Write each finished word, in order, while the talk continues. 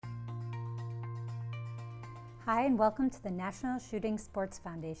Hi, and welcome to the National Shooting Sports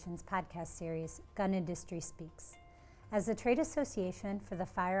Foundation's podcast series, Gun Industry Speaks. As the trade association for the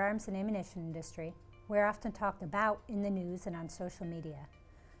firearms and ammunition industry, we're often talked about in the news and on social media.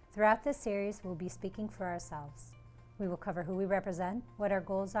 Throughout this series, we'll be speaking for ourselves. We will cover who we represent, what our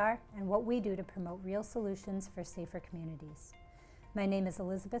goals are, and what we do to promote real solutions for safer communities. My name is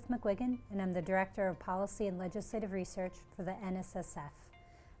Elizabeth McGuigan, and I'm the Director of Policy and Legislative Research for the NSSF.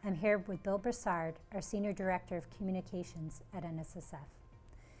 I'm here with Bill Brassard, our Senior Director of Communications at NSSF.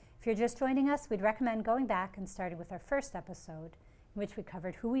 If you're just joining us, we'd recommend going back and starting with our first episode, in which we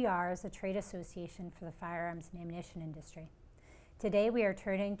covered who we are as a trade association for the firearms and ammunition industry. Today, we are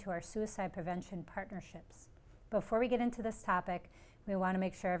turning to our suicide prevention partnerships. Before we get into this topic, we want to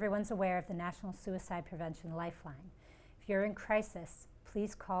make sure everyone's aware of the National Suicide Prevention Lifeline. If you're in crisis,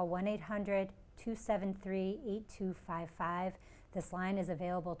 please call 1-800-273-8255. This line is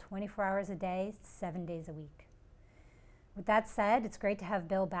available 24 hours a day, 7 days a week. With that said, it's great to have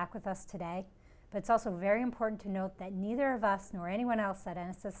Bill back with us today, but it's also very important to note that neither of us nor anyone else at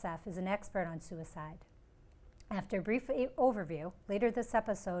NSSF is an expert on suicide. After a brief overview, later this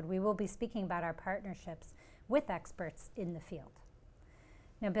episode, we will be speaking about our partnerships with experts in the field.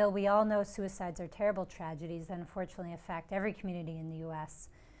 Now, Bill, we all know suicides are terrible tragedies that unfortunately affect every community in the U.S.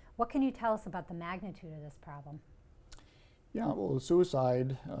 What can you tell us about the magnitude of this problem? Yeah, well,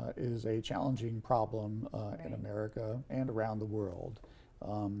 suicide is a challenging problem in America and around the world.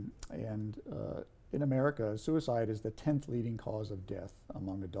 In America, suicide is the 10th leading cause of death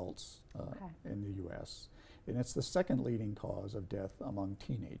among adults in the U.S. And it's the second leading cause of death among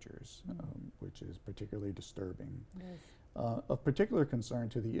teenagers, which is particularly disturbing. Of particular concern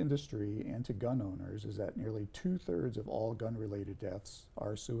to the industry and to gun owners is that nearly 2/3 of all gun-related deaths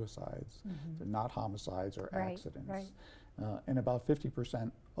are suicides. They're not homicides or accidents. And about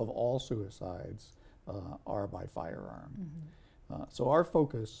 50% of all suicides are by firearm. So our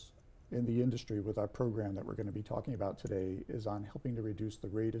focus in the industry with our program that we're going to be talking about today is on helping to reduce the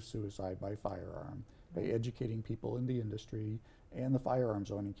rate of suicide by firearm by educating people in the industry and the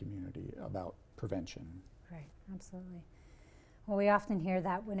firearms owning community about prevention. Right, absolutely. Well, we often hear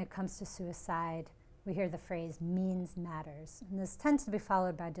that when it comes to suicide, we hear the phrase means matters. And this tends to be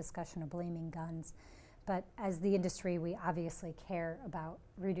followed by a discussion of blaming guns. But as the industry, we obviously care about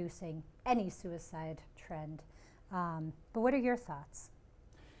reducing any suicide trend. But what are your thoughts?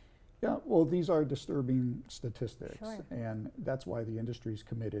 Yeah, well, these are disturbing statistics. Sure. And that's why the industry is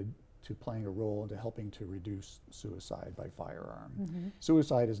committed to playing a role into helping to reduce suicide by firearm.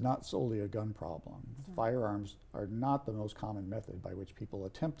 Suicide is not solely a gun problem. Firearms are not the most common method by which people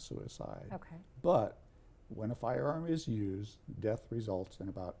attempt suicide. But when a firearm is used, death results in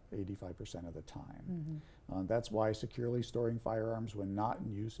about 85% of the time. That's why securely storing firearms when not in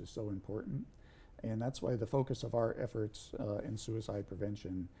use is so important. And that's why the focus of our efforts in suicide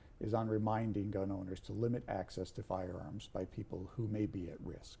prevention is on reminding gun owners to limit access to firearms by people who may be at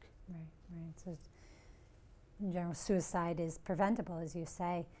risk. Right. So in general, suicide is preventable, as you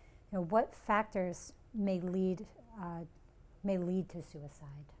say. What factors may lead to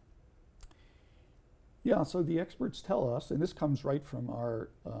suicide? Yeah, so the experts tell us, and this comes right from our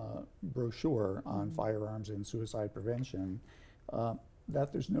brochure on firearms and suicide prevention,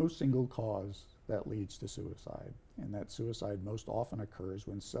 that there's no single cause that leads to suicide, and that suicide most often occurs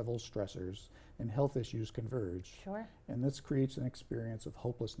when several stressors and health issues converge. And this creates an experience of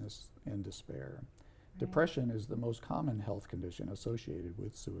hopelessness and despair. Depression is the most common health condition associated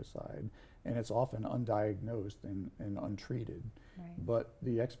with suicide, and it's often undiagnosed and untreated. But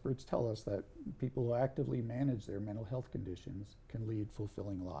the experts tell us that people who actively manage their mental health conditions can lead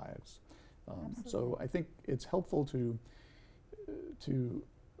fulfilling lives. So I think it's helpful to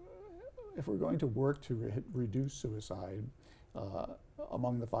if we're going to work to reduce suicide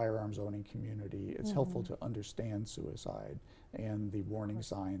among the firearms owning community, it's helpful to understand suicide and the warning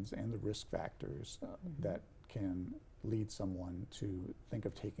signs and the risk factors that can lead someone to think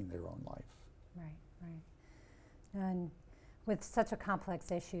of taking their own life. Right. And with such a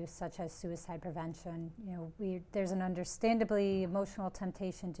complex issue such as suicide prevention, there's an understandably emotional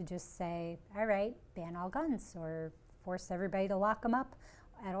temptation to just say, all right, ban all guns or force everybody to lock them up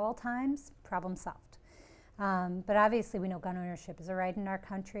at all times, problem solved. But obviously we know gun ownership is a right in our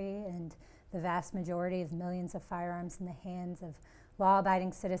country, and the vast majority of millions of firearms in the hands of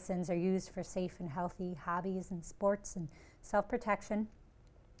law-abiding citizens are used for safe and healthy hobbies and sports and self-protection.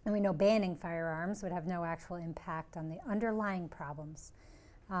 And we know banning firearms would have no actual impact on the underlying problems.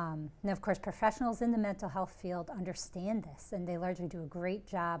 Now, of course, professionals in the mental health field understand this, and they largely do a great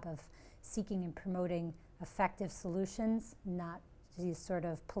job of seeking and promoting effective solutions, not these sort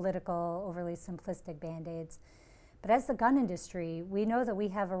of political, overly simplistic Band-Aids. But as the gun industry, we know that we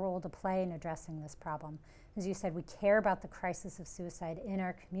have a role to play in addressing this problem. As you said, we care about the crisis of suicide in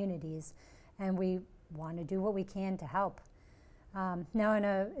our communities, and we want to do what we can to help. Now,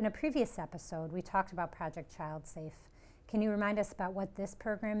 in a previous episode, we talked about Project Child Safe. Can you remind us about what this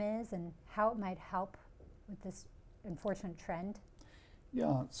program is and how it might help with this unfortunate trend?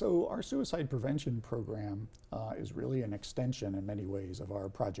 Yeah, so our suicide prevention program is really an extension in many ways of our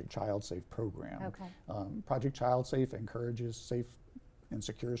Project Child Safe program. Okay. Project Child Safe encourages safe and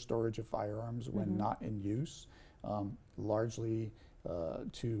secure storage of firearms when not in use, largely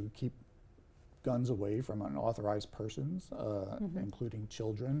to keep guns away from unauthorized persons, including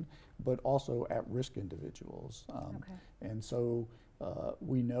children, but also at-risk individuals. And so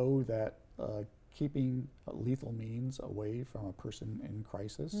we know that keeping lethal means away from a person in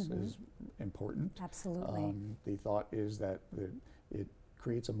crisis is important. Absolutely. The thought is that it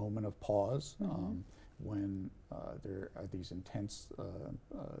creates a moment of pause when there are these intense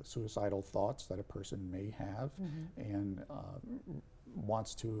suicidal thoughts that a person may have and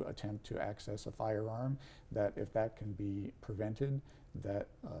wants to attempt to access a firearm, that if that can be prevented, that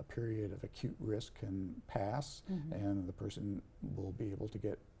period of acute risk can pass and the person will be able to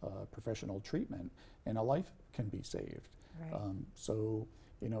get professional treatment and a life can be saved. Right. So,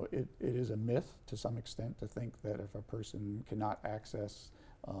 you know, it is a myth to some extent to think that if a person cannot access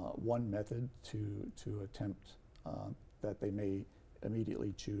one method to attempt that they may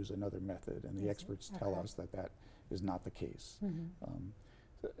immediately choose another method, and the experts tell us that that is not the case.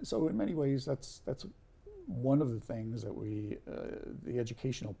 So in many ways, that's one of the things that the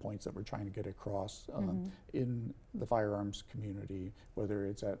educational points that we're trying to get across in the firearms community, whether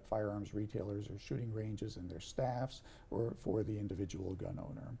it's at firearms retailers or shooting ranges and their staffs, or for the individual gun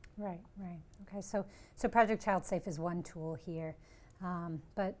owner. Right, right. Okay, so Project Child Safe is one tool here,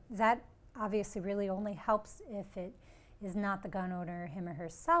 but that obviously really only helps if it is not the gun owner, him or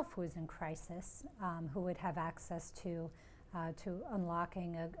herself, who is in crisis, who would have access to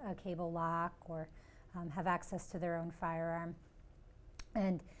unlocking a cable lock or have access to their own firearm.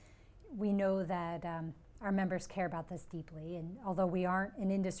 And we know that our members care about this deeply, and although we aren't an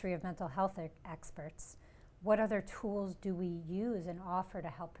industry of mental health experts, what other tools do we use and offer to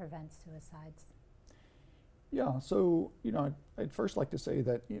help prevent suicides? Yeah, so, you know, I'd first like to say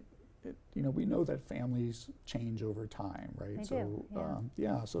that you know, we know that families change over time, right? They so do,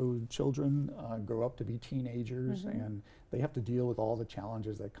 yeah. So children grow up to be teenagers and they have to deal with all the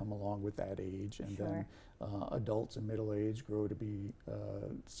challenges that come along with that age, and then adults in middle age grow to be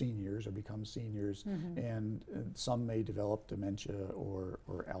seniors or become seniors, and some may develop dementia or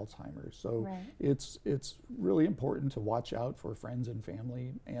Alzheimer's. So it's really important to watch out for friends and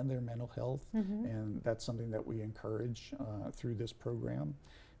family and their mental health, and that's something that we encourage through this program.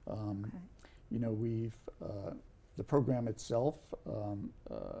 You know, the program itself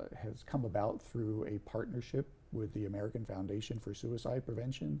has come about through a partnership with the American Foundation for Suicide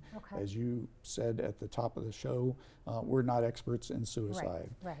Prevention. As you said at the top of the show, we're not experts in suicide,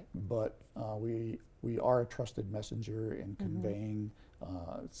 but we are a trusted messenger in conveying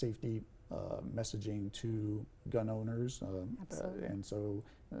safety messaging to gun owners, and so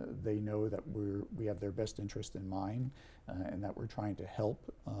they know that we have their best interest in mind, and that we're trying to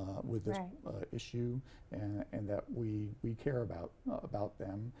help with this issue, and that we care about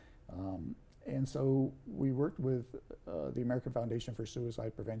them. And so we worked with the American Foundation for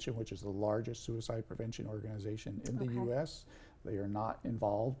Suicide Prevention, which is the largest suicide prevention organization in the U.S. They are not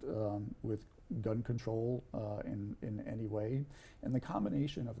involved with gun control in any way. And the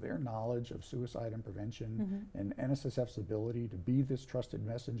combination of their knowledge of suicide and prevention and NSSF's ability to be this trusted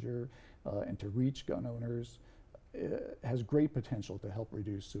messenger and to reach gun owners has great potential to help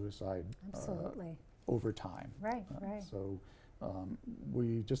reduce suicide over time. So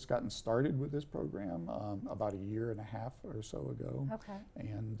we just gotten started with this program about a year and a half or so ago.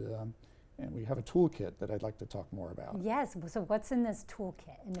 And we have a toolkit that I'd like to talk more about. Yes, so what's in this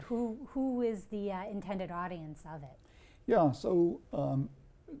toolkit, and who is the intended audience of it? Yeah, so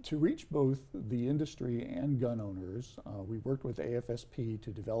to reach both the industry and gun owners, we worked with AFSP to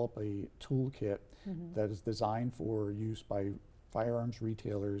develop a toolkit that is designed for use by firearms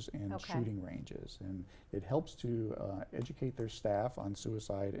retailers and shooting ranges. And it helps to educate their staff on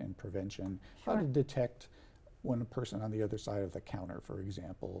suicide and prevention, how to detect when a person on the other side of the counter, for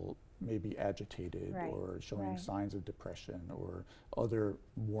example, may be agitated or showing signs of depression or other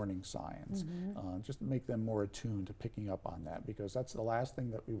warning signs. Just make them more attuned to picking up on that, because that's the last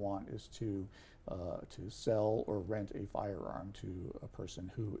thing that we want, is to sell or rent a firearm to a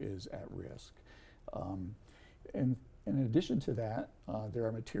person who is at risk. And In addition to that, there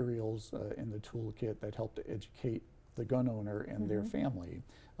are materials in the toolkit that help to educate the gun owner and their family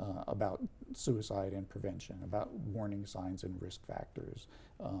about suicide and prevention, about warning signs and risk factors.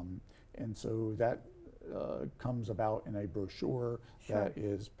 And so that comes about in a brochure that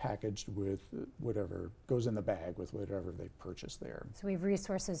is packaged with whatever goes in the bag with whatever they've purchased there. So we have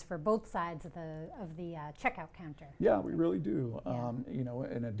resources for both sides of the checkout counter. Yeah, we really do. You know,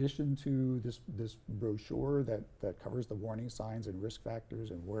 in addition to this brochure that covers the warning signs and risk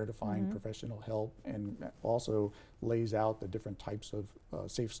factors and where to find professional help, and also lays out the different types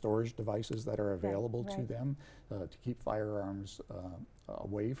of safe storage devices that are available to them to keep firearms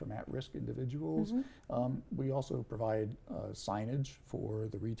away from at-risk individuals. We also provide signage for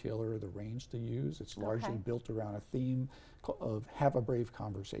the retailer or the range to use. It's largely built around a theme of have a brave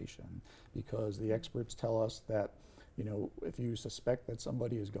conversation, because the experts tell us that, you know, if you suspect that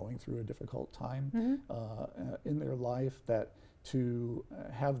somebody is going through a difficult time in their life, that to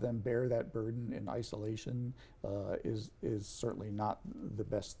have them bear that burden in isolation is certainly not the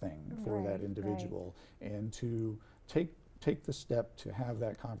best thing for that individual. And to take the step to have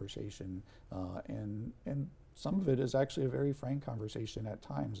that conversation, and some of it is actually a very frank conversation at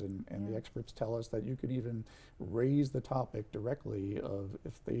times, and the experts tell us that you can even raise the topic directly of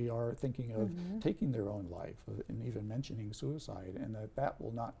if they are thinking of taking their own life, and even mentioning suicide, and that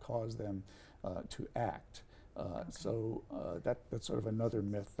will not cause them to act. So that's sort of another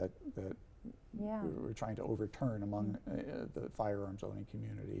myth that we're trying to overturn among the firearms owning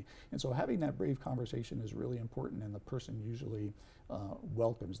community. And so having that brave conversation is really important, and the person usually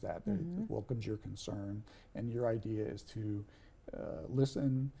welcomes that, welcomes your concern, and your idea is to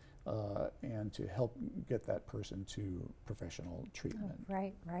listen and to help get that person to professional treatment.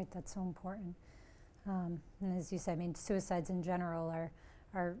 Right, that's so important. And as you said, I mean, suicides in general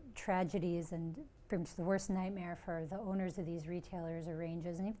are tragedies and pretty much the worst nightmare for the owners of these retailers or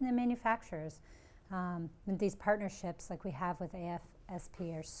ranges, and even the manufacturers. And these partnerships like we have with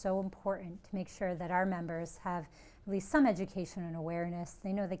AFSP are so important to make sure that our members have at least some education and awareness.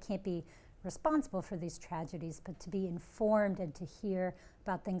 They know they can't be responsible for these tragedies, but to be informed and to hear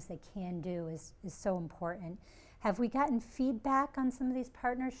about things they can do is so important. Have we gotten feedback on some of these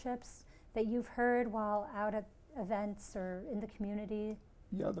partnerships that you've heard while out at events or in the community?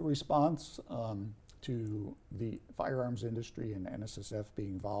 Yeah, the response to the firearms industry and NSSF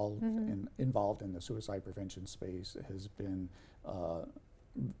being involved in the suicide prevention space has been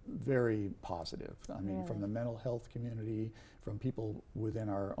very positive. I mean, from the mental health community, from people within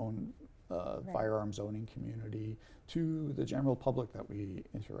our own firearms owning community, to the general public that we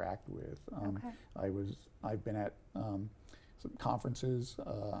interact with. I've been at some conferences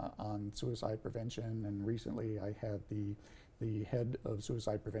on suicide prevention, and recently I had the head of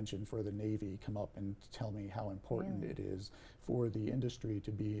suicide prevention for the Navy come up and tell me how important it is for the industry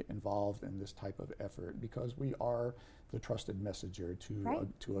to be involved in this type of effort, because we are the trusted messenger to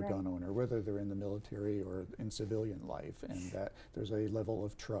a gun owner, whether they're in the military or in civilian life, and that there's a level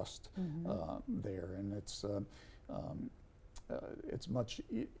of trust there, and it's much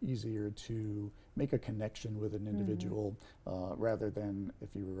easier to make a connection with an individual rather than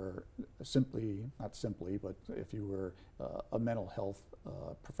if you were not simply, but if you were a mental health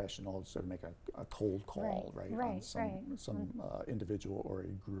professional, sort of make a cold call, on some individual or a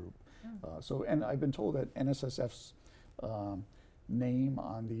group. And I've been told that NSSF's name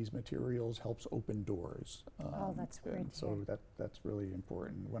on these materials helps open doors. That's great. So that's really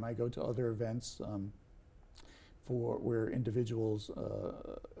important. When I go to other events, where individuals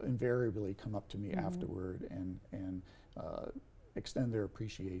invariably come up to me afterward and extend their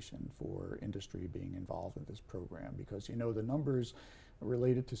appreciation for industry being involved in this program, because you know the numbers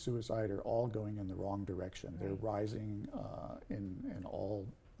related to suicide are all going in the wrong direction. They're rising in all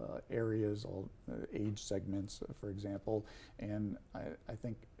areas, all age segments, for example, and I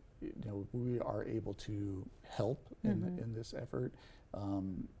think we are able to help in this effort.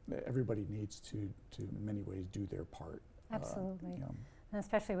 Everybody needs to in many ways do their part. Absolutely. And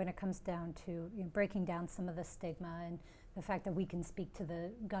especially when it comes down to breaking down some of the stigma, and the fact that we can speak to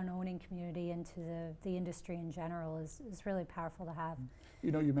the gun owning community and to the industry in general is really powerful to have.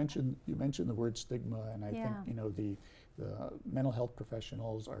 You mentioned the word stigma, and I think the mental health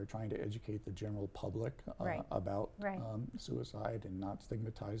professionals are trying to educate the general public about suicide and not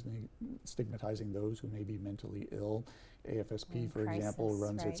stigmatizing those who may be mentally ill. AFSP, for example,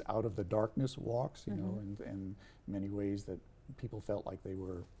 runs its Out of the Darkness walks, in many ways that people felt like they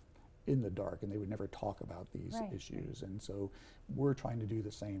were in the dark and they would never talk about these issues. And so we're trying to do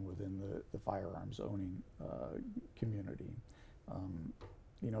the same within the firearms owning community.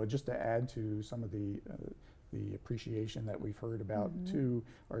 Just to add to some of the the appreciation that we've heard about. Two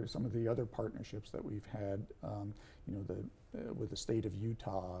are some of the other partnerships that we've had, with the state of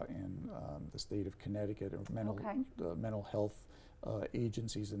Utah and the state of Connecticut, or mental health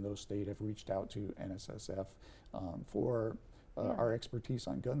agencies in those states have reached out to NSSF for our expertise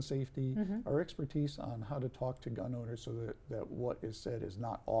on gun safety, our expertise on how to talk to gun owners so that what is said is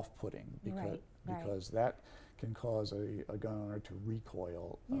not off-putting, because that can cause a gun owner to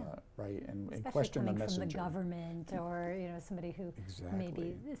recoil, and question the messenger. Especially coming from the government or somebody who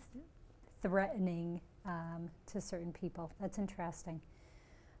maybe is threatening to certain people. That's interesting.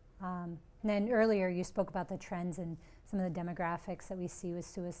 And then earlier you spoke about the trends and some of the demographics that we see with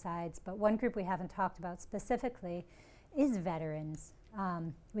suicides, but one group we haven't talked about specifically is veterans.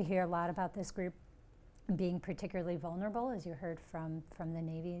 We hear a lot about this group being particularly vulnerable, as you heard from the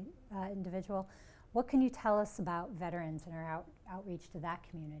Navy individual. What can you tell us about veterans and our outreach to that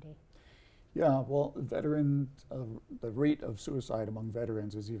community? Yeah, well, the rate of suicide among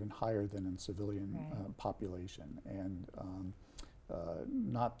veterans is even higher than in civilian population. And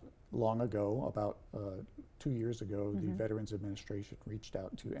not long ago, about 2 years ago, the Veterans Administration reached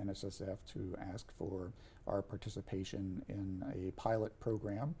out to NSSF to ask for our participation in a pilot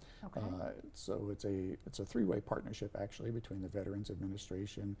program. So it's a three-way partnership actually between the Veterans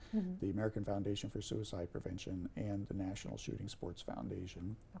Administration, the American Foundation for Suicide Prevention, and the National Shooting Sports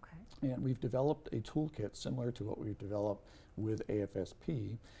Foundation. And we've developed a toolkit similar to what we've developed with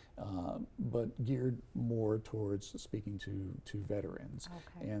AFSP, but geared more towards speaking to veterans.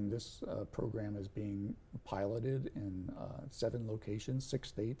 And this program is being piloted in 7 locations, 6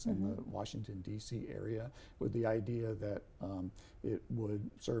 states in the Washington, D.C. area, with the idea that it would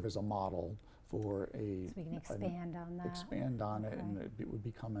serve as a model for so we can expand on that. Expand on it, and it would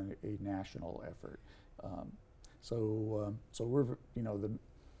become a national effort. So we're, the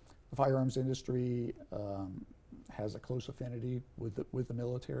firearms industry has a close affinity with the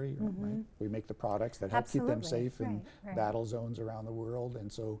military. Right? We make the products that help keep them safe in battle zones around the world,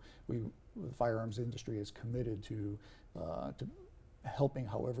 and so the firearms industry is committed to helping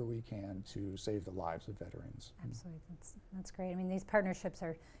however we can to save the lives of veterans. Absolutely, that's great. I mean, these partnerships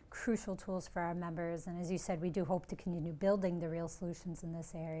are crucial tools for our members, and as you said, we do hope to continue building the real solutions in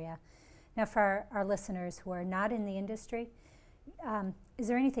this area. Now, for our listeners who are not in the industry, is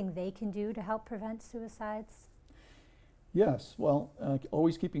there anything they can do to help prevent suicides? Yes, well,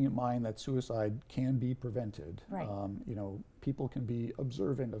 always keeping in mind that suicide can be prevented. People can be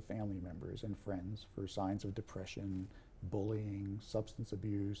observant of family members and friends for signs of depression, bullying, substance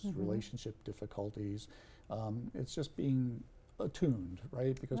abuse, relationship difficulties. It's just being attuned,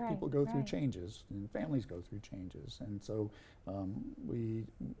 right? Because people go through changes and families go through changes. And so we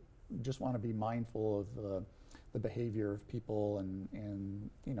just want to be mindful of the behavior of people and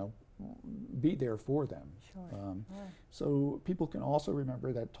be there for them. So people can also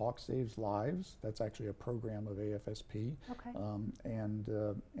remember that Talk Saves Lives. That's actually a program of AFSP. And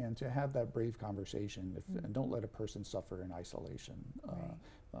to have that brave conversation, and don't let a person suffer in isolation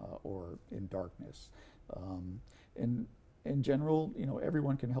or in darkness. In general,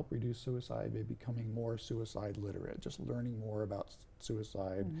 everyone can help reduce suicide by becoming more suicide literate, just learning more about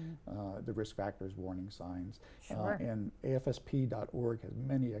suicide, the risk factors, warning signs. And AFSP.org has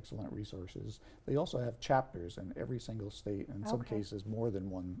many excellent resources. They also have chapters in every single state, in some cases more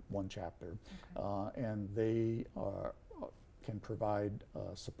than one chapter. And they can provide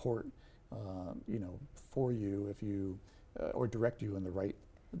support, for you if you, or direct you in the right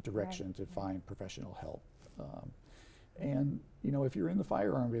direction to find professional help. And if you're in the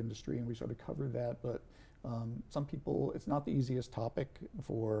firearm industry, and we sort of covered that, but some people, it's not the easiest topic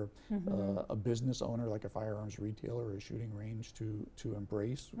for a business owner like a firearms retailer or a shooting range to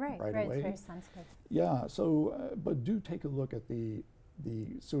embrace right away. It's very sensitive. Yeah, so, but do take a look at the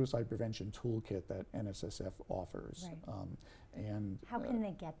suicide prevention toolkit that NSSF offers. And how can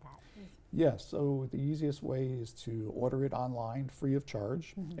they get that? Yes, so the easiest way is to order it online free of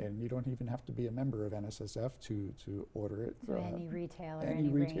charge, and you don't even have to be a member of NSSF to order it. So any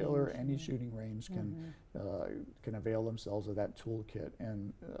retailer, any shooting range can avail themselves of that toolkit.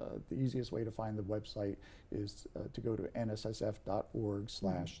 And the easiest way to find the website is to go to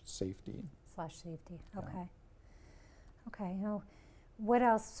nssf.org/safety. Okay. What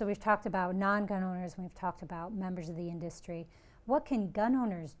else? So we've talked about non-gun owners, and we've talked about members of the industry. What can gun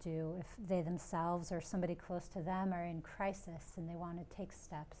owners do if they themselves or somebody close to them are in crisis and they want to take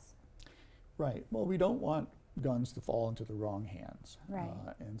steps? Right. Well, we don't want guns to fall into the wrong hands. Right.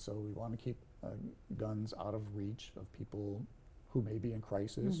 And so we want to keep guns out of reach of people who may be in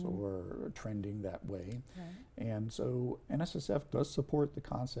crisis or trending that way. Right. And so NSSF does support the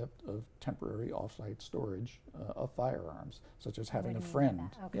concept of temporary off-site storage of firearms, such as having a friend.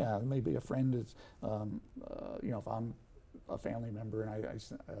 Okay. Yeah, maybe a friend is, if I'm a family member and I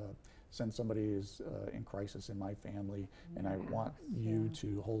send somebody who's in crisis in my family, and I want you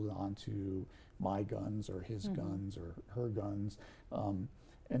to hold on to my guns or his guns or her guns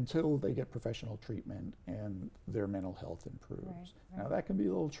until they get professional treatment and their mental health improves. Right. Now that can be a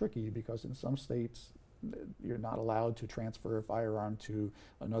little tricky because in some states you're not allowed to transfer a firearm to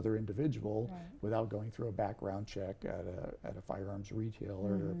another individual without going through a background check at a firearms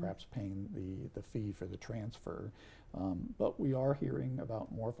retailer or perhaps paying the fee for the transfer. But we are hearing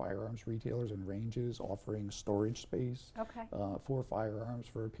about more firearms retailers and ranges offering storage space for firearms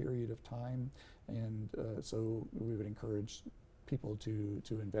for a period of time, and so we would encourage people to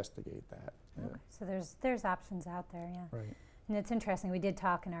investigate that. So there's options out there, Right. And it's interesting, we did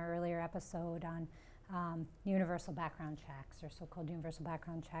talk in our earlier episode on universal background checks, or so-called universal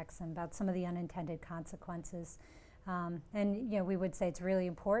background checks, and about some of the unintended consequences. And we would say it's really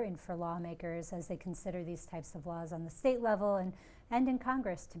important for lawmakers as they consider these types of laws on the state level and in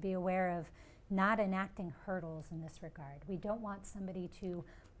Congress to be aware of not enacting hurdles in this regard. We don't want somebody to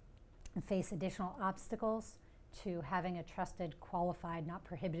face additional obstacles to having a trusted, qualified, not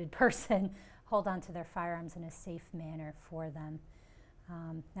prohibited person hold on to their firearms in a safe manner for them.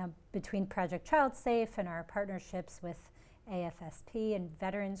 Now, between Project Child Safe and our partnerships with AFSP and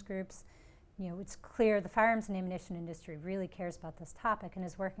veterans groups, it's clear the firearms and ammunition industry really cares about this topic and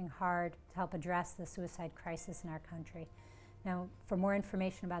is working hard to help address the suicide crisis in our country. Now, for more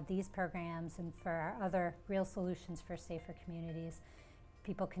information about these programs and for our other real solutions for safer communities,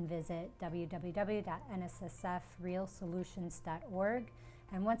 people can visit www.nssfrealsolutions.org.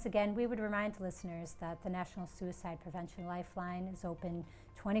 And once again, we would remind listeners that the National Suicide Prevention Lifeline is open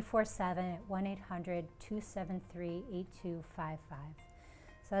 24/7 at 1-800-273-8255.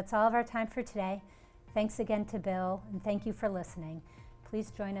 So that's all of our time for today. Thanks again to Bill, and thank you for listening.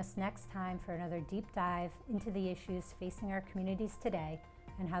 Please join us next time for another deep dive into the issues facing our communities today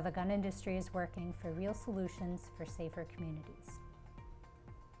and how the gun industry is working for real solutions for safer communities.